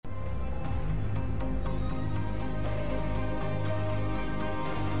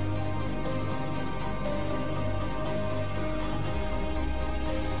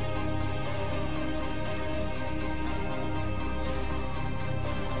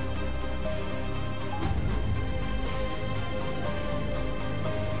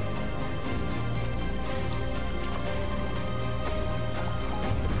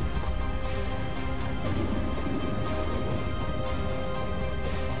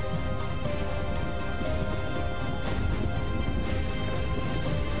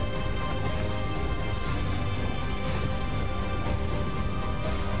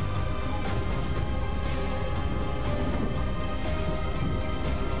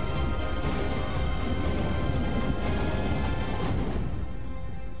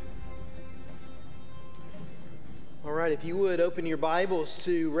right, if you would open your Bibles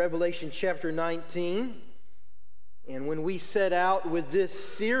to Revelation chapter 19. And when we set out with this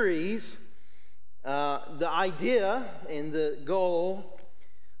series, the idea and the goal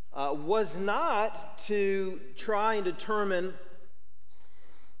was not to try and determine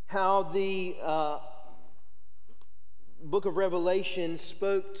how the book of Revelation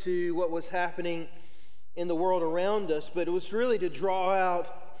spoke to what was happening in the world around us, but it was really to draw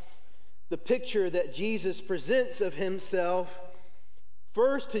out the picture that Jesus presents of himself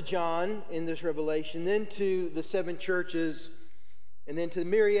first to John in this revelation, then to the seven churches, and then to the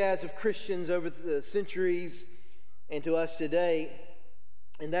myriads of Christians over the centuries and to us today.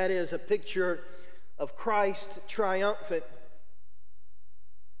 And that is a picture of Christ triumphant.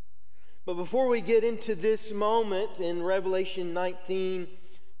 But before we get into this moment in Revelation 19,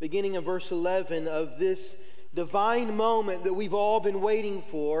 beginning in verse 11, of this divine moment that we've all been waiting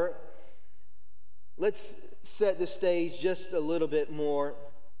for, let's set the stage just a little bit more.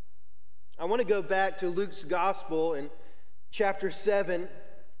 I want to go back to Luke's Gospel in chapter 7.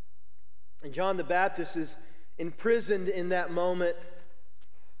 And John the Baptist is imprisoned in that moment.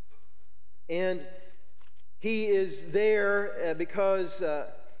 And he is there because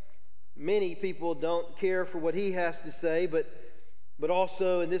many people don't care for what he has to say, but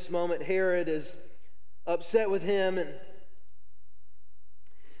also in this moment Herod is upset with him, and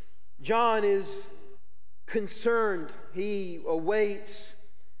John is concerned. He awaits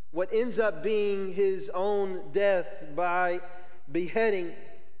what ends up being his own death by beheading,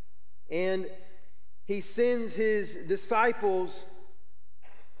 and he sends his disciples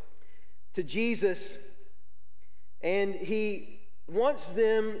to Jesus, and he wants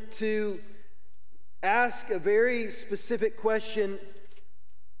them to ask a very specific question,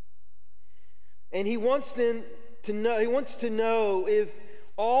 and he wants them to know, he wants to know if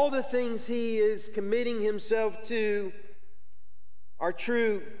all the things he is committing himself to are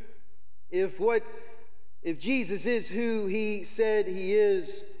true, if Jesus is who he said he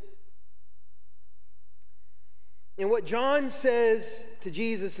is. And what John says to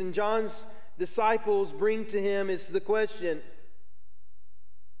Jesus and John's disciples bring to him is the question: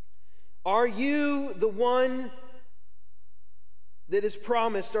 are you the one that is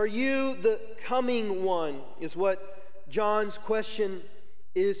promised? Are you the coming one? Is what John's question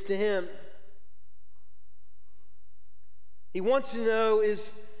is to him. He wants to know,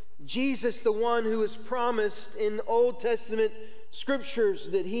 is Jesus the one who is promised in Old Testament scriptures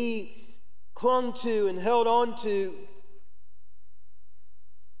that he clung to and held on to?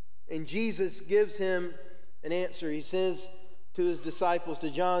 And Jesus gives him an answer. He says to his disciples, to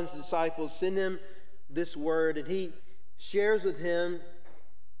John's disciples, send him this word. And he shares with him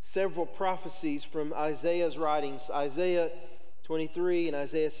several prophecies from Isaiah's writings, Isaiah 23 and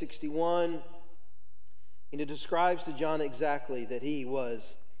Isaiah 61. And it describes to John exactly that he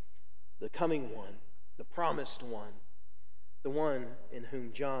was the coming one, the promised one, the one in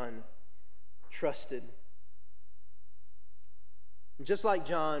whom John trusted. And just like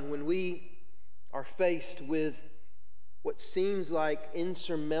John, when we are faced with what seems like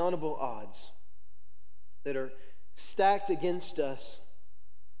insurmountable odds that are stacked against us,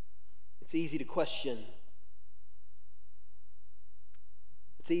 it's easy to question.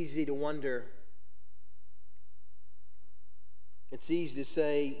 It's easy to wonder. It's easy to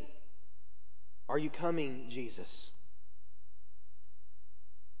say, are you coming, Jesus?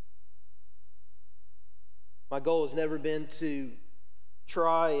 My goal has never been to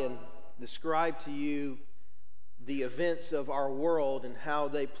try and describe to you the events of our world and how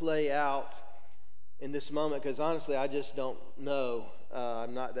they play out in this moment, because honestly, I just don't know.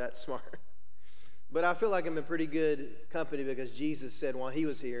 I'm not that smart. But I feel like I'm in pretty good company, because Jesus said while he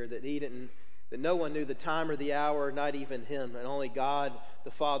was here that no one knew the time or the hour, not even him, and only God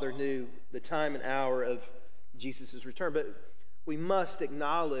the Father knew the time and hour of Jesus' return. But we must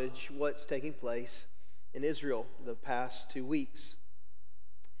acknowledge what's taking place in Israel the past 2 weeks.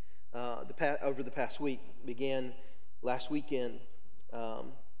 Over the past week, began last weekend,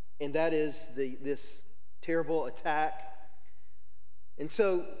 and that is this terrible attack. And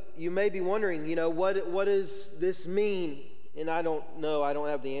so you may be wondering, what does this mean? And I don't know. I don't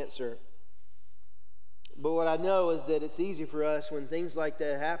have the answer. But what I know is that it's easy for us when things like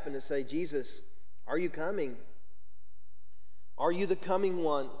that happen to say, Jesus, are you coming? Are you the coming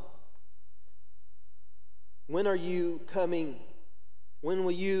one? When are you coming? When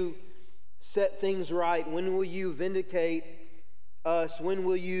will you set things right? When will you vindicate us? When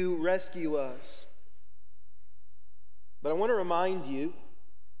will you rescue us? But I want to remind you,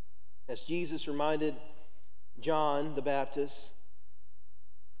 as Jesus reminded John the Baptist,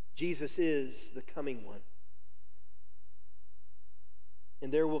 Jesus is the coming one.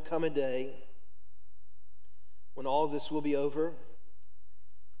 And there will come a day when all this will be over,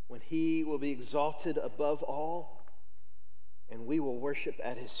 when he will be exalted above all, and we will worship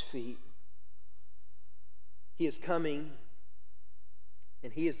at his feet. He is coming,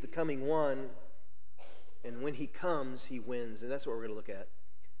 and he is the coming one, and when he comes, he wins. And that's what we're going to look at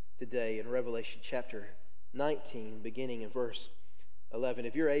today in Revelation chapter 19, beginning in verse 11.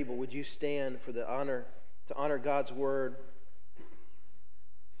 If you're able, would you stand for to honor God's word?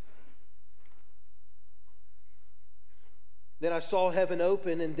 Then I saw heaven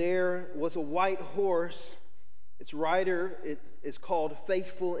open, and there was a white horse. Its rider is called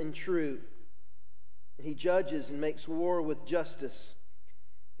Faithful and True. And he judges and makes war with justice.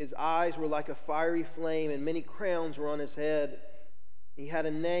 His eyes were like a fiery flame, and many crowns were on his head. He had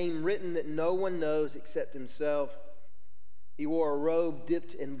a name written that no one knows except himself. He wore a robe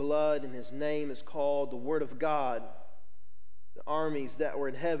dipped in blood, and his name is called the Word of God. The armies that were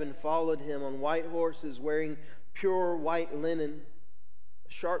in heaven followed him on white horses, wearing pure white linen.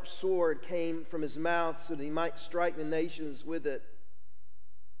 A sharp sword came from his mouth so that he might strike the nations with it.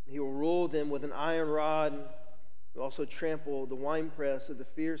 He will rule them with an iron rod. He will also trample the winepress of the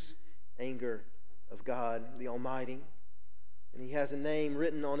fierce anger of God the Almighty. And he has a name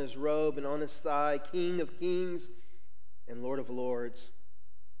written on his robe and on his thigh, King of Kings and Lord of Lords.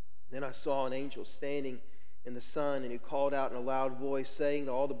 Then I saw an angel standing in the sun, and he called out in a loud voice, saying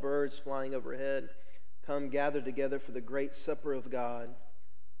to all the birds flying overhead, "Come, gather together for the great supper of God,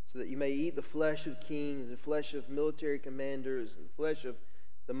 so that you may eat the flesh of kings, and flesh of military commanders, and flesh of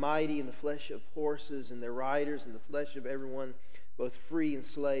the mighty, and the flesh of horses and their riders, and the flesh of everyone, both free and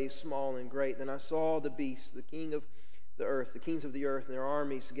slave, small and great." Then I saw the beast, the king of the earth, the kings of the earth, and their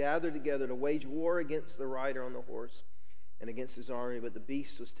armies gathered together to wage war against the rider on the horse and against his army. But the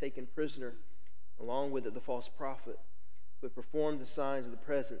beast was taken prisoner, along with it the false prophet, who had performed the signs of the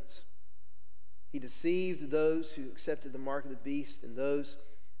presence. He deceived those who accepted the mark of the beast and those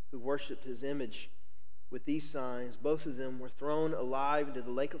who worshipped his image with these signs. Both of them were thrown alive into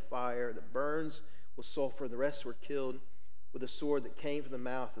the lake of fire that burns with sulfur. The rest were killed with a sword that came from the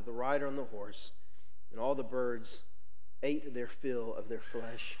mouth of the rider on the horse, and all the birds ate their fill of their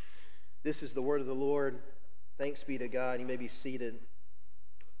flesh. This is the word of the Lord. Thanks be to God. You may be seated.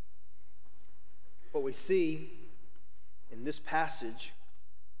 What we see in this passage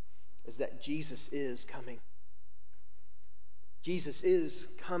is that Jesus is coming. Jesus is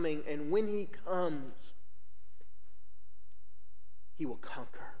coming, and when he comes, he will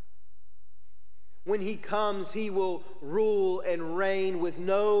conquer. When he comes, he will rule and reign with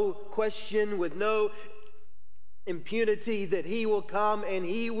no question, with no impunity, that he will come and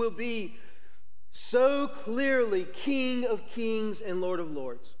he will be so clearly King of Kings and Lord of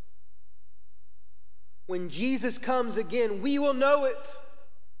Lords. When Jesus comes again, we will know it.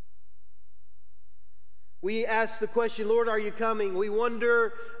 We ask the question, Lord, are you coming? We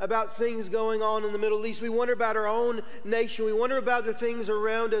wonder about things going on in the Middle East. We wonder about our own nation. We wonder about the things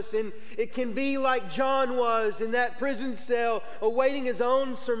around us. And it can be like John was in that prison cell, awaiting his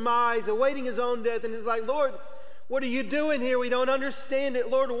own surmise, awaiting his own death. And it's like, Lord, what are you doing here? We don't understand it.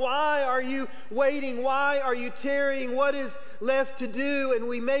 Lord, why are you waiting? Why are you tarrying? What is left to do? And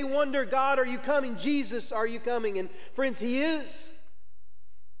we may wonder, God, are you coming? Jesus, are you coming? And friends, he is.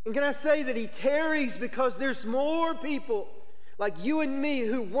 And can I say that he tarries because there's more people like you and me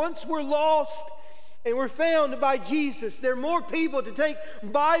who once were lost and were found by Jesus. There are more people to take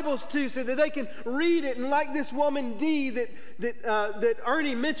Bibles to so that they can read it. And like this woman Dee that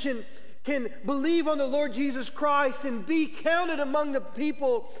Ernie mentioned, can believe on the Lord Jesus Christ and be counted among the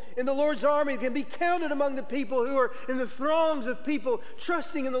people in the Lord's army, can be counted among the people who are in the throngs of people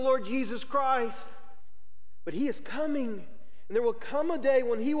trusting in the Lord Jesus Christ. But he is coming. And there will come a day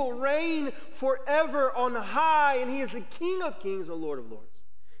when he will reign forever on high, and he is the King of Kings and Lord of Lords.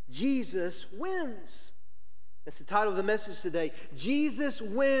 Jesus wins. That's the title of the message today. Jesus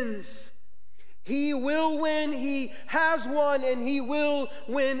wins. He will win. He has won, and he will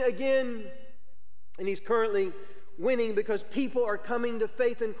win again. And he's currently winning because people are coming to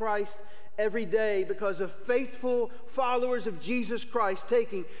faith in Christ every day because of faithful followers of Jesus Christ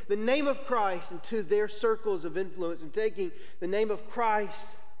taking the name of Christ into their circles of influence and taking the name of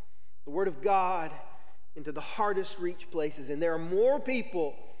Christ, the Word of God, into the hardest reached places. And there are more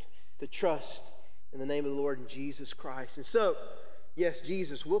people to trust in the name of the Lord Jesus Christ. And so, yes,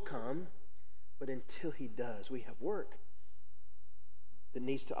 Jesus will come, but until he does, we have work that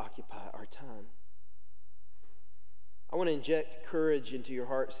needs to occupy our time. I want to inject courage into your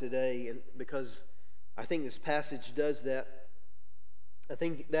hearts today, and because I think this passage does that. I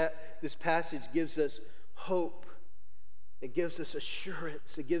think that this passage gives us hope It gives us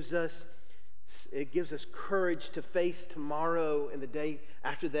assurance. It gives us courage to face tomorrow and the day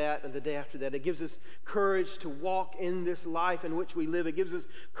after that and the day after that. It gives us courage to walk in this life in which we live. It gives us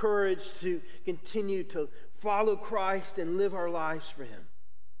courage to continue to follow Christ and live our lives for Him.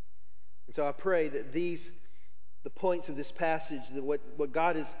 And so I pray that the points of this passage, that what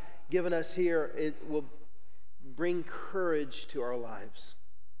God has given us here, it will bring courage to our lives.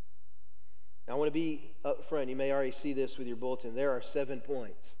 Now, I want to be up front. You may already see this with your bulletin. There are 7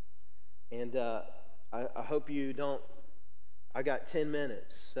 points. And I hope you don't. I got 10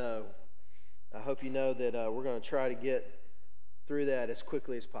 minutes, so I hope you know that we're going to try to get through that as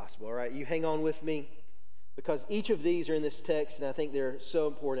quickly as possible. All right, you hang on with me, because each of these are in this text, and I think they're so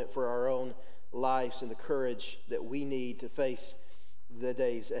important for our own lives and the courage that we need to face the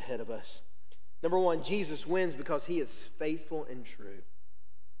days ahead of us. Number 1, Jesus wins because He is faithful and true.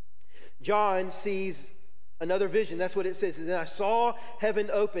 John sees another vision. That's what it says. And then I saw heaven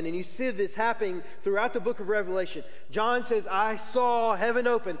open. And you see this happening throughout the book of Revelation. John says, I saw heaven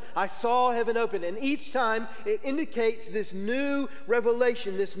open. I saw heaven open. And each time it indicates this new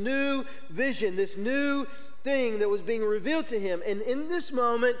revelation, this new vision, this new thing that was being revealed to him. And in this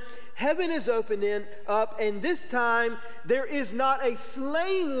moment, heaven is opening up, and this time there is not a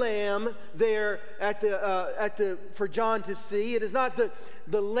slain lamb there for John to see. It is not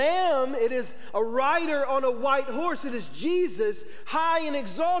the lamb. It is a rider on a white horse. It is Jesus, high and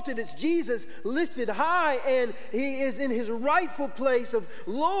exalted. It's Jesus lifted high, and He is in His rightful place of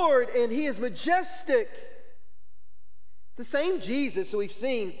Lord, and He is majestic. It's the same Jesus that we've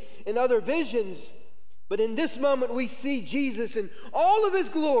seen in other visions. But in this moment, we see Jesus in all of His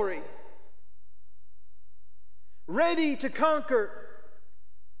glory, ready to conquer.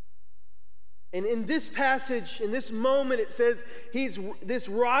 And in this passage, in this moment, it says this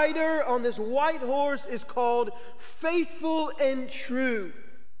rider on this white horse is called faithful and true.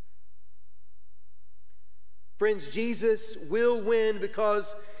 Friends, Jesus will win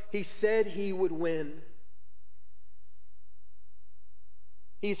because He said He would win.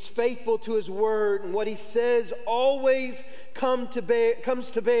 He's faithful to His word, and what He says always comes to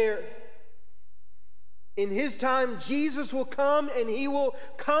bear. In His time, Jesus will come and He will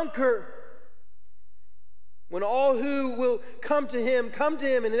conquer. When all who will come to Him,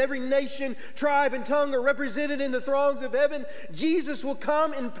 and in every nation, tribe, and tongue are represented in the throngs of heaven, Jesus will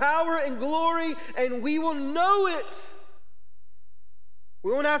come in power and glory, and we will know it.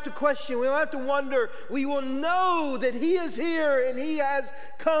 We won't have to question. We won't have to wonder. We will know that He is here and He has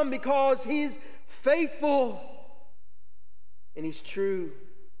come because He's faithful and He's true.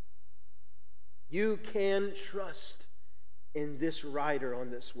 You can trust in this rider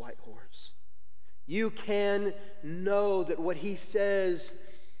on this white horse. You can know that what He says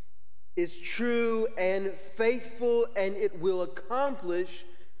is true and faithful, and it will accomplish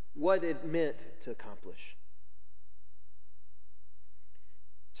what it meant to accomplish.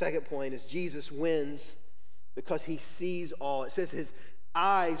 Second point is Jesus wins because He sees all. It says His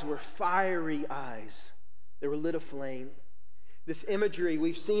eyes were fiery eyes. They were lit aflame. This imagery,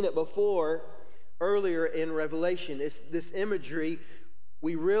 we've seen it before earlier in Revelation. This imagery,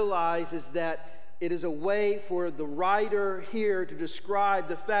 we realize, is that it is a way for the writer here to describe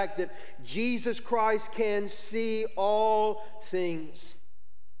the fact that Jesus Christ can see all things.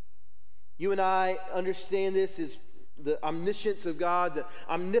 You and I understand this as the omniscience of God, the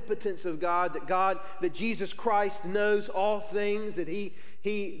omnipotence of God, that Jesus Christ knows all things, that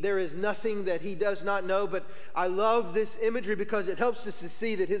there is nothing that He does not know. But I love this imagery because it helps us to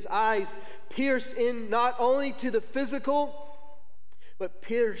see that His eyes pierce in not only to the physical, but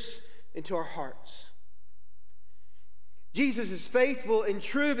pierce into our hearts. Jesus is faithful and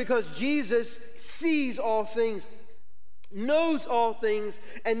true because Jesus sees all things, knows all things,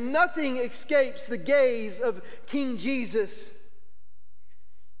 and nothing escapes the gaze of King Jesus.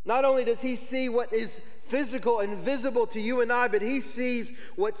 Not only does He see what is physical and visible to you and I, but He sees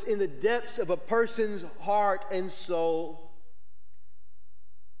what's in the depths of a person's heart and soul.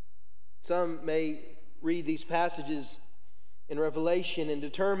 Some may read these passages in Revelation and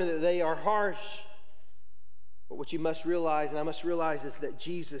determine that they are harsh. But what you must realize, and I must realize, is that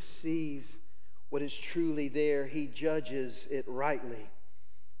Jesus sees what is truly there. He judges it rightly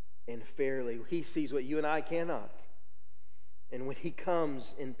and fairly. He sees what you and I cannot. And when He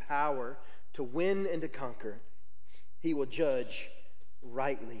comes in power to win and to conquer, He will judge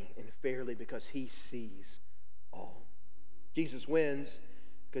rightly and fairly because He sees all. Jesus wins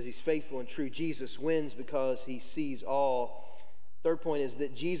because He's faithful and true. Jesus wins because He sees all. Third point is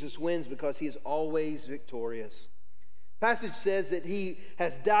that Jesus wins because He is always victorious. Passage says that he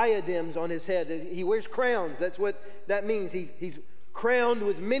has diadems on his head. He wears crowns. That's what that means. He's crowned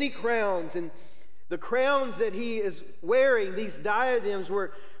with many crowns. And the crowns that he is wearing, these diadems,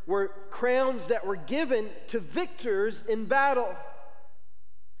 were crowns that were given to victors in battle.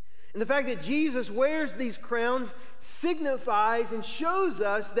 And the fact that Jesus wears these crowns signifies and shows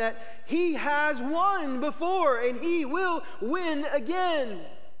us that he has won before and he will win again.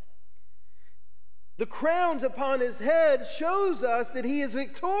 The crowns upon his head shows us that he is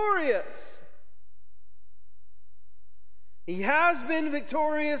victorious. He has been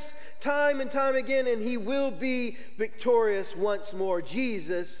victorious time and time again, and he will be victorious once more.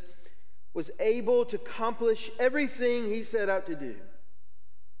 Jesus was able to accomplish everything he set out to do.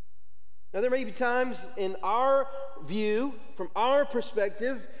 Now, there may be times in our view, from our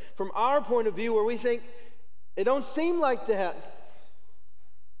perspective, from our point of view, where we think, it don't seem like that.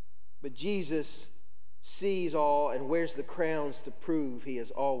 But Jesus sees all and wears the crowns to prove he has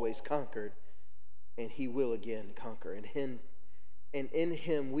always conquered, and he will again conquer. And in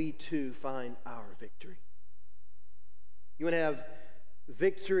him we too find our victory. You want to have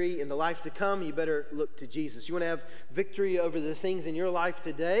victory in the life to come, you better look to Jesus. You want to have victory over the things in your life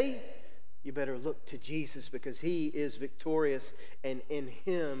today, you better look to Jesus, because he is victorious, and in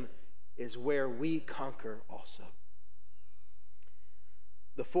him is where we conquer also.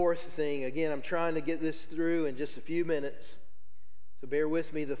 The fourth thing, again, I'm trying to get this through in just a few minutes, so bear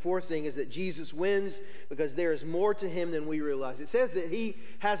with me. The fourth thing is that Jesus wins because there is more to him than we realize. It says that he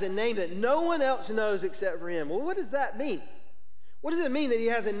has a name that no one else knows except for him. Well, what does that mean? What does it mean that he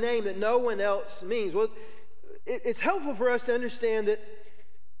has a name that no one else means? Well, it's helpful for us to understand that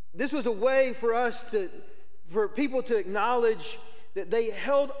this was a way for people to acknowledge that they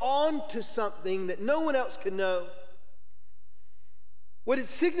held on to something that no one else could know. What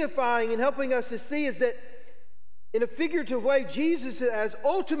it's signifying and helping us to see is that in a figurative way, Jesus has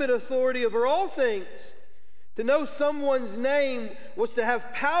ultimate authority over all things. To know someone's name was to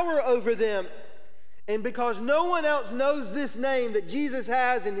have power over them. And because no one else knows this name that Jesus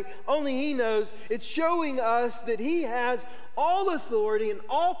has and only he knows, it's showing us that he has all authority and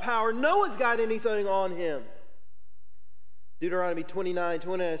all power. No one's got anything on him. Deuteronomy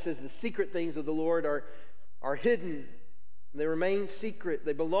 29:29 says, the secret things of the Lord are hidden. They remain secret.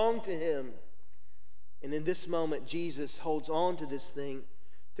 They belong to him. And in this moment, Jesus holds on to this thing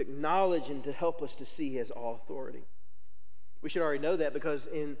to acknowledge and to help us to see he has all authority. We should already know that, because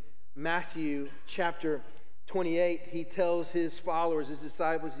in Matthew chapter 28, he tells his followers, his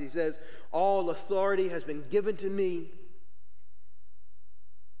disciples, he says, all authority has been given to me.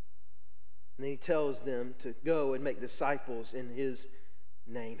 And then he tells them to go and make disciples in his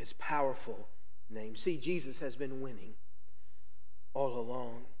name, his powerful name. See, Jesus has been winning all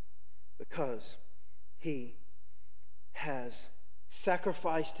along because he has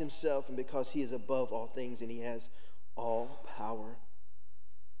sacrificed himself, and because he is above all things and he has all power.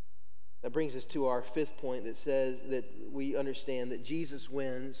 That brings us to our fifth point, that says that we understand that Jesus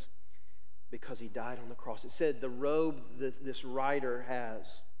wins because he died on the cross. It said the robe that this rider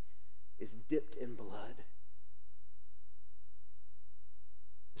has is dipped in blood.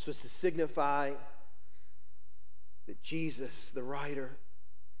 This was to signify that Jesus, the rider,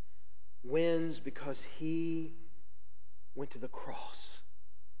 wins because he went to the cross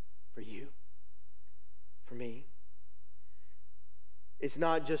for you, for me. It's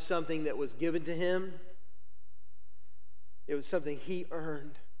not just something that was given to him. It was something he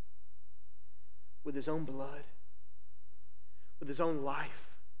earned with his own blood, with his own life.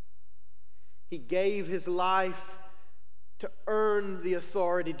 He gave his life to earn the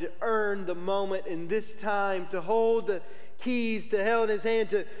authority, to earn the moment in this time, to hold the keys to hell in his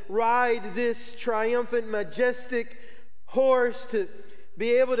hand, to ride this triumphant, majestic horse, to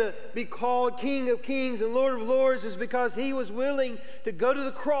be able to be called King of Kings and Lord of Lords, is because he was willing to go to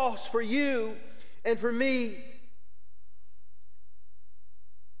the cross for you and for me.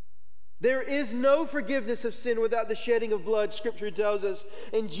 There is no forgiveness of sin without the shedding of blood, Scripture tells us.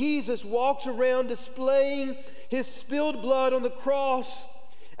 And Jesus walks around displaying his spilled blood on the cross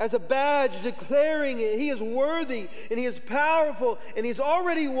as a badge, declaring it. He is worthy and he is powerful and he's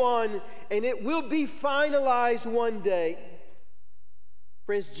already won, and it will be finalized one day.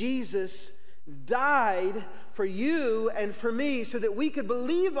 Friends, Jesus died for you and for me so that we could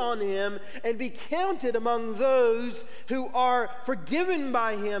believe on him and be counted among those who are forgiven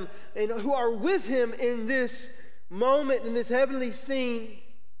by him and who are with him in this moment, in this heavenly scene.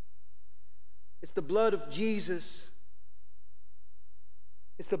 It's the blood of Jesus.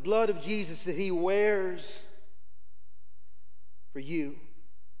 It's the blood of Jesus that he wears for you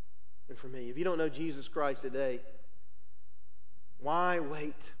and for me. If you don't know Jesus Christ today, Why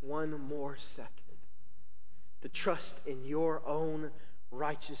wait one more second to trust in your own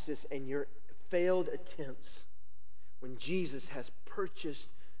righteousness and your failed attempts when Jesus has purchased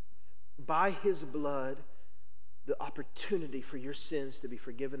by his blood the opportunity for your sins to be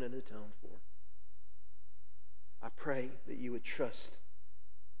forgiven and atoned for? I pray that you would trust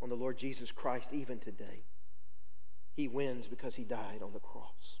on the Lord Jesus Christ even today. He wins because he died on the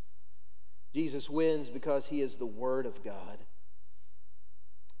cross. Jesus wins because he is the Word of God.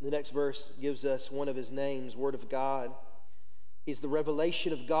 The next verse gives us one of his names, Word of God. He's the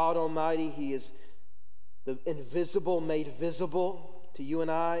revelation of God Almighty. He is the invisible made visible to you and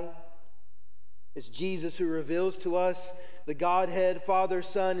I. It's Jesus who reveals to us the Godhead, Father,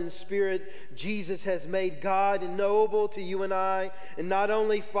 Son, and Spirit. Jesus has made God knowable to you and I, and not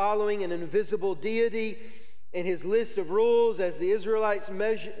only following an invisible deity in his list of rules as the Israelites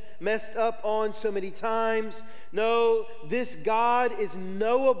messed up on so many times. No, this God is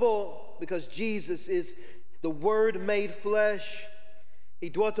knowable because Jesus is the Word made flesh. He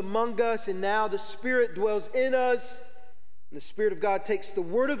dwelt among us, and now the Spirit dwells in us. And the Spirit of God takes the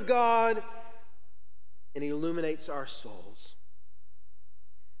Word of God and he illuminates our souls.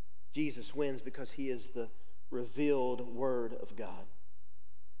 Jesus wins because he is the revealed Word of God.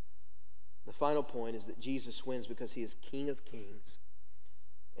 The final point is that Jesus wins because he is King of Kings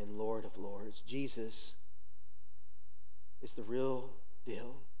and Lord of Lords. Jesus is the real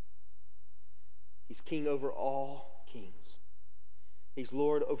deal. He's King over all kings. He's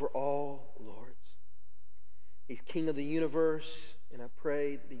Lord over all lords. He's King of the universe, and I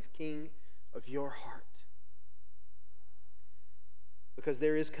pray that he's King of your heart. Because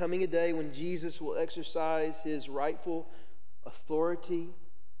there is coming a day when Jesus will exercise his rightful authority,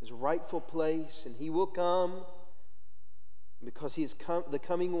 his rightful place, and he will come because he is the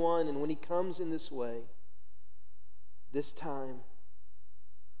coming one. And when he comes in this way, this time,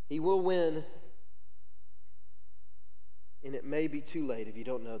 he will win. And it may be too late if you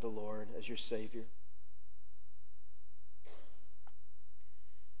don't know the Lord as your Savior.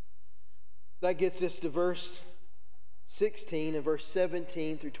 That gets us to verse 16, and verse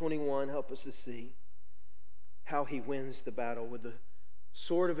 17 through 21 help us to see how he wins the battle with the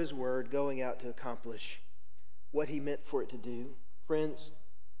sword of his word going out to accomplish what he meant for it to do. Friends,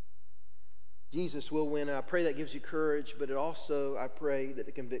 Jesus will win, and I pray that gives you courage, but it also, I pray that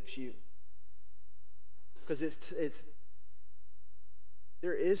it convicts you. Because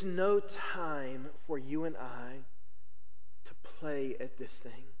there is no time for you and I to play at this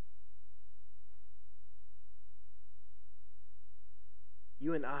thing.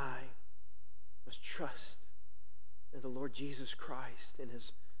 You and I must trust in the Lord Jesus Christ, in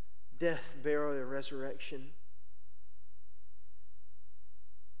his death, burial, and resurrection.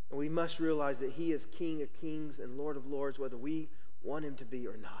 And we must realize that he is King of Kings and Lord of Lords, whether we want him to be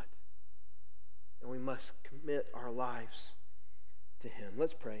or not. And we must commit our lives to him.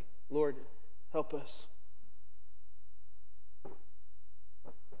 Let's pray. Lord, help us.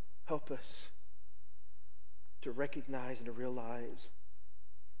 Help us to recognize and to realize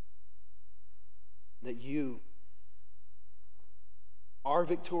that you are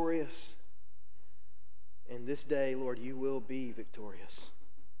victorious. And this day, Lord, you will be victorious.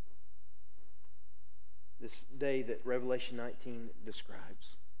 This day that Revelation 19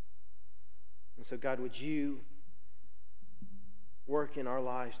 describes. And so, God, would you work in our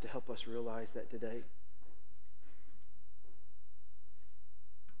lives to help us realize that today?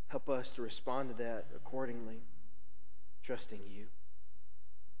 Help us to respond to that accordingly, trusting you.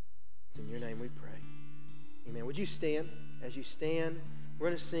 It's in your name we pray. Amen. Would you stand? As you stand, we're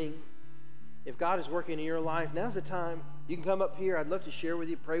going to sing. If God is working in your life, now's the time. You can come up here. I'd love to share with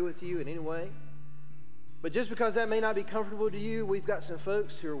you, pray with you in any way. But just because that may not be comfortable to you, we've got some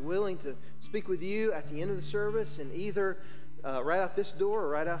folks who are willing to speak with you at the end of the service, and either right out this door or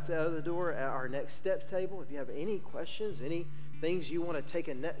right out the other door at our next steps table. If you have any questions, any things you want to take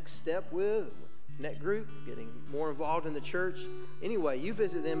a next step with, Connect group, getting more involved in the church. Anyway, you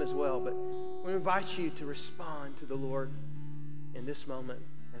visit them as well. But we invite you to respond to the Lord in this moment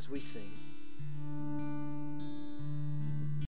as we sing.